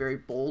 It's a very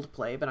bold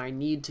play, but I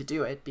need to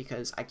do it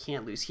because I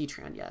can't lose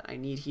Heatran yet. I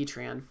need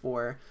Heatran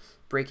for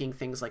breaking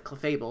things like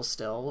Clefable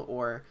still,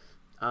 or,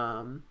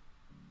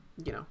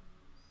 you know,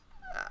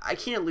 I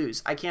can't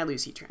lose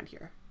Heatran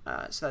here.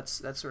 So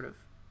that's sort of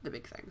the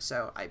big thing.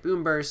 So I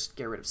Boom Burst,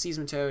 get rid of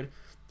Seismitoad.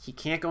 He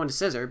can't go into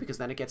Scissor because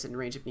then it gets in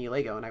range of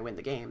Neolego and I win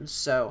the game.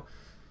 So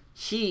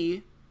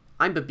I'm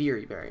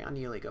Babiri Berry on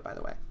Neolego, by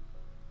the way.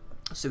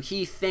 So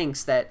he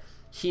thinks that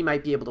he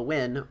might be able to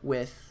win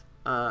with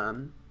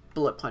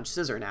Bullet Punch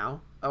Scissor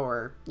now,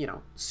 or, you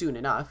know, soon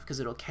enough, because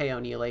it'll KO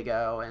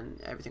Neolego and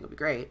everything will be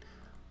great.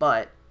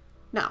 But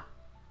no,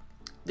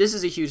 this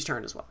is a huge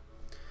turn as well.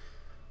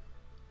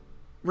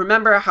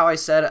 Remember how I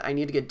said I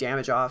need to get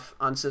damage off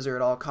on Scissor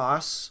at all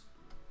costs?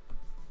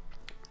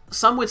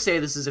 Some would say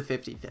this is a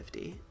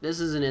 50-50. This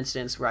is an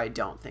instance where I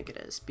don't think it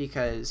is,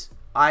 because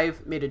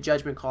I've made a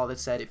judgment call that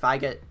said if I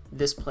get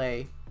this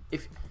play,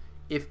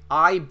 if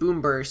I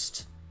Boom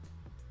Burst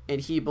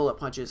and he Bullet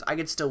Punches, I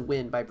could still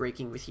win by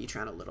breaking with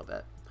Heatran a little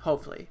bit.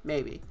 Hopefully,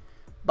 maybe.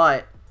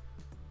 But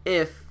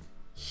if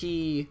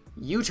he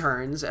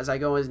U-turns as I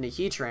go into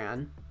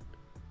Heatran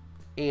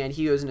and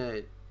he goes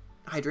into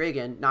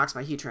Hydreigon, knocks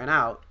my Heatran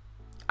out,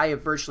 I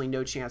have virtually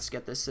no chance to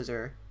get this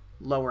Scissor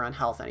lower on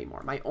health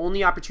anymore. My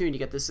only opportunity to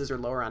get this Scissor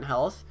lower on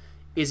health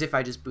is if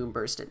I just Boom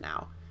Burst it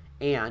now.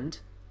 And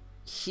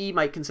he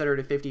might consider it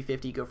a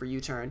 50-50, go for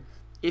U-turn.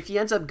 If he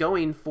ends up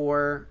going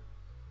for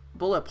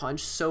Bullet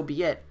Punch, so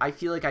be it. I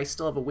feel like I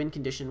still have a win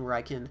condition where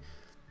I can,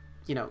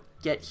 you know,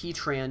 get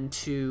Heatran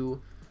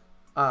to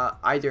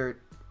either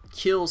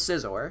kill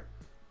Scizor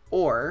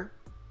or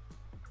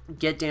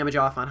get damage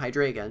off on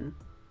Hydreigon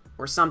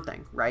or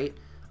something, right?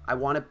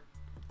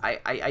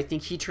 I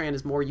think Heatran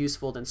is more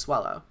useful than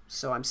Swallow.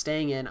 So I'm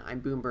staying in, I'm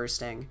Boom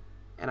Bursting,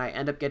 and I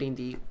end up getting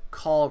the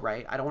call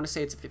right. I don't want to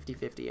say it's a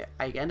 50-50.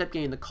 I end up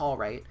getting the call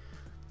right,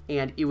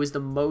 and it was the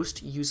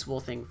most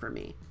useful thing for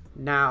me.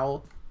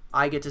 Now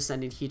I get to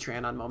send in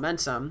Heatran on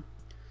Momentum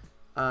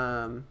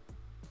and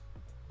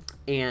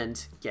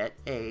get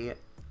a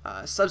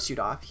substitute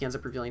off. He ends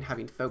up revealing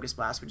having Focus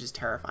Blast, which is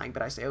terrifying,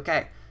 but I say,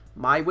 okay,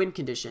 my win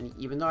condition,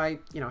 even though I,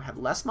 you know, have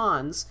less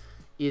Mons,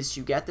 is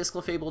to get this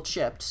Clefable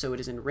chipped so it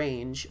is in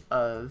range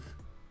of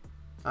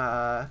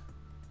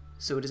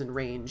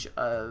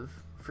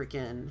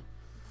freaking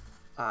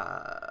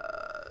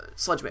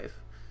Sludge Wave,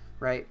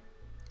 right?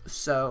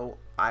 So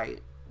I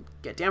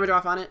get damage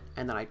off on it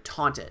and then I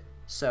taunt it.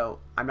 So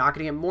I'm not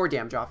going to get more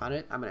damage off on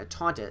it. I'm going to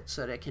taunt it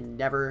so that it can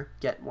never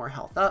get more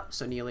health up.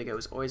 So Neolego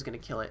is always going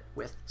to kill it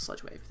with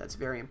Sludge Wave. That's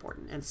very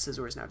important. And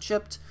Scizor is now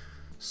chipped.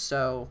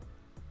 So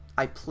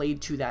I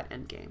played to that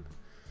end game.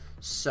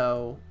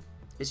 So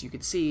as you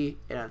can see,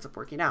 it ends up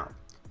working out.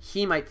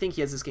 He might think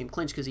he has this game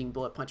clinched because he can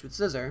Bullet Punch with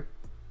Scizor.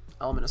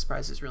 Element of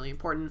Surprise is really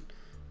important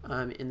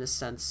in this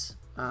sense.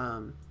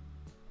 I'm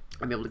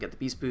able to get the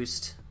Beast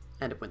Boost,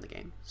 end up win the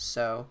game.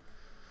 So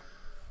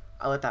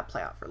I'll let that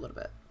play out for a little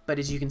bit. But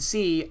as you can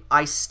see,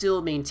 I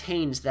still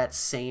maintained that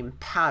same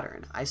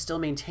pattern. I still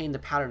maintained the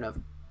pattern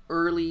of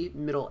early,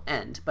 middle,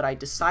 end, but I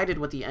decided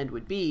what the end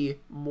would be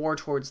more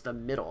towards the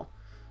middle.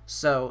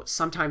 So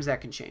sometimes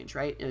that can change,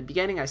 right? In the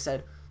beginning, I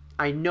said,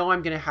 I know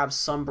I'm going to have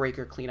some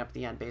breaker clean up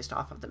the end based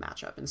off of the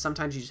matchup. And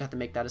sometimes you just have to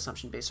make that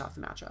assumption based off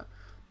the matchup.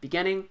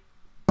 Beginning,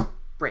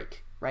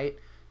 break, right?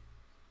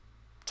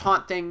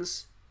 Taunt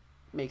things,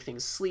 make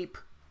things sleep,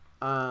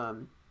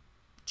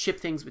 chip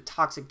things with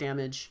toxic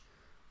damage,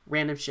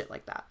 random shit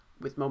like that.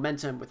 With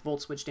momentum, with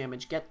Volt Switch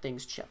damage, get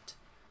things chipped.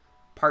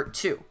 Part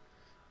 2,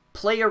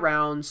 play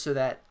around so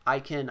that I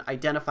can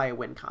identify a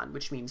win con,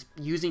 which means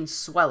using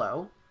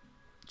Swellow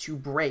to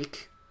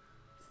break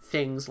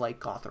things like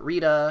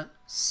Gothorita,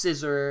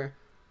 Scizor,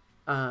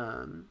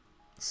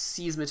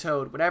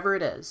 Seismitoad, whatever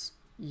it is.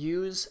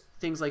 Use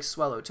things like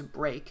Swellow to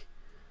break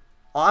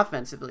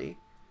offensively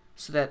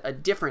so that a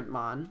different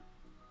Mon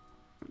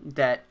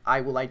that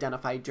I will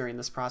identify during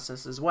this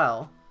process as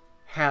well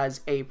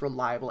has a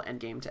reliable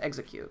endgame to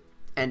execute.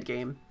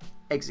 Endgame,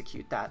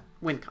 execute that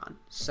win con.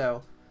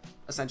 So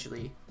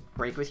essentially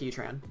break with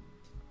Heatran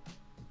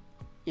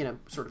in a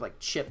sort of like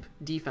chip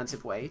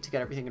defensive way to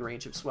get everything in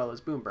range of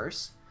Swellow's Boom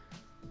Burst.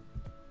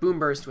 Boom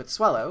Burst with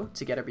Swellow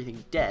to get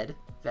everything dead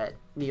that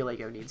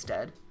Neolego needs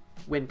dead.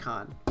 Win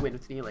con, win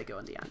with Neolego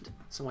in the end.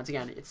 So once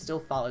again, it still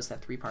follows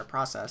that 3-part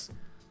process,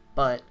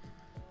 but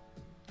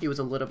it was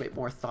a little bit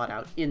more thought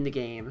out in the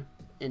game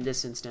in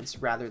this instance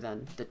rather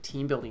than the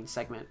team building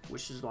segment,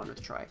 which is the one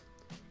with Troy.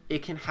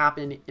 It can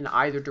happen in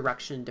either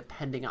direction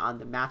depending on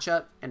the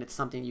matchup, and it's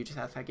something you just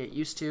have to get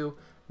used to,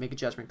 make a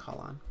judgment call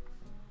on.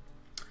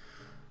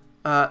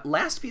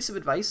 Last piece of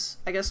advice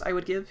I guess I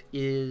would give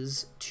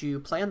is to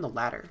play on the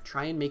ladder.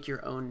 Try and make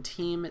your own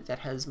team that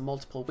has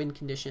multiple win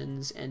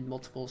conditions and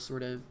multiple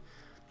sort of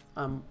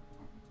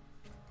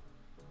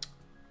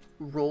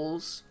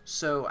roles.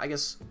 So I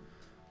guess,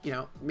 you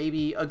know,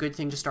 maybe a good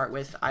thing to start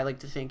with, I like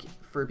to think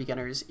for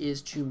beginners,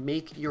 is to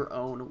make your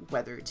own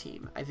weather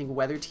team. I think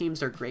weather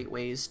teams are great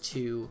ways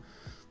to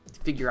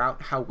figure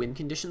out how win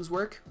conditions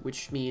work,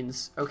 which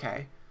means,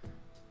 okay,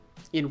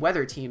 in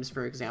weather teams,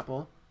 for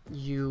example,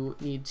 you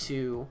need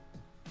to,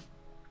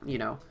 you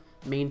know,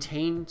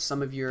 maintain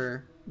some of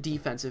your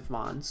defensive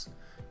mons.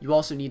 You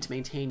also need to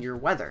maintain your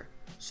weather.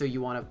 So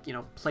you want to, you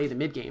know, play the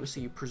mid game so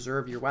you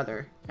preserve your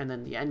weather, and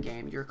then the end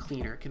game, your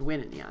cleaner can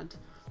win in the end.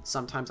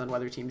 Sometimes on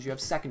weather teams you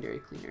have secondary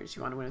cleaners.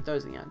 You want to win with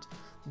those in the end.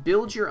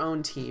 Build your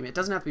own team. It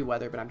doesn't have to be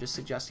weather, but I'm just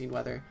suggesting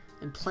weather,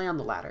 and play on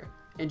the ladder.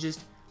 And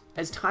just,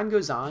 as time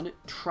goes on,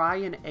 try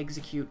and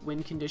execute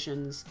win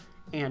conditions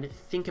and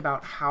think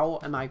about how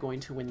am I going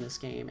to win this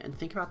game, and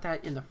think about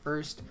that in the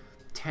first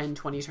 10,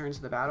 20 turns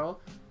of the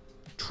battle.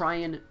 Try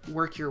and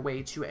work your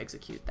way to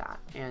execute that,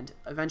 and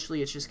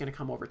eventually it's just going to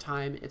come over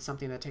time. It's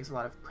something that takes a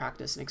lot of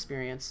practice and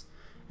experience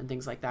and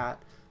things like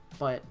that,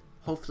 but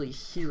hopefully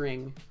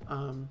hearing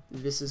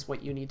this is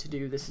what you need to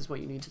do, this is what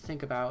you need to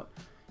think about,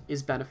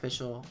 is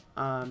beneficial.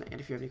 And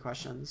if you have any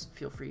questions,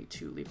 feel free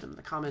to leave them in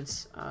the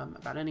comments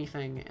about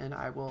anything, and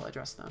I will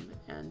address them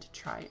and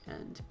try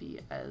and be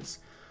as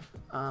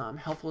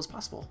helpful as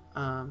possible.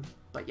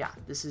 But yeah,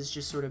 this is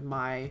just sort of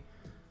my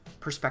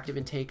perspective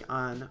and take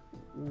on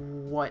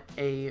what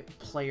a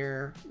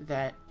player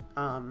that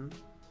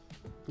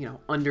you know,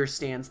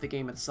 understands the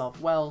game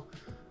itself well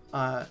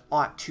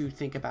ought to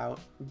think about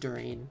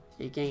during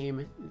a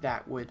game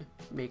that would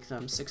make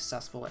them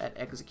successful at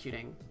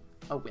executing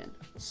a win.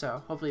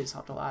 So hopefully this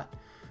helped a lot.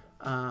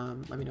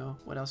 Let me know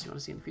what else you want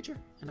to see in the future,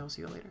 and I'll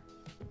see you later.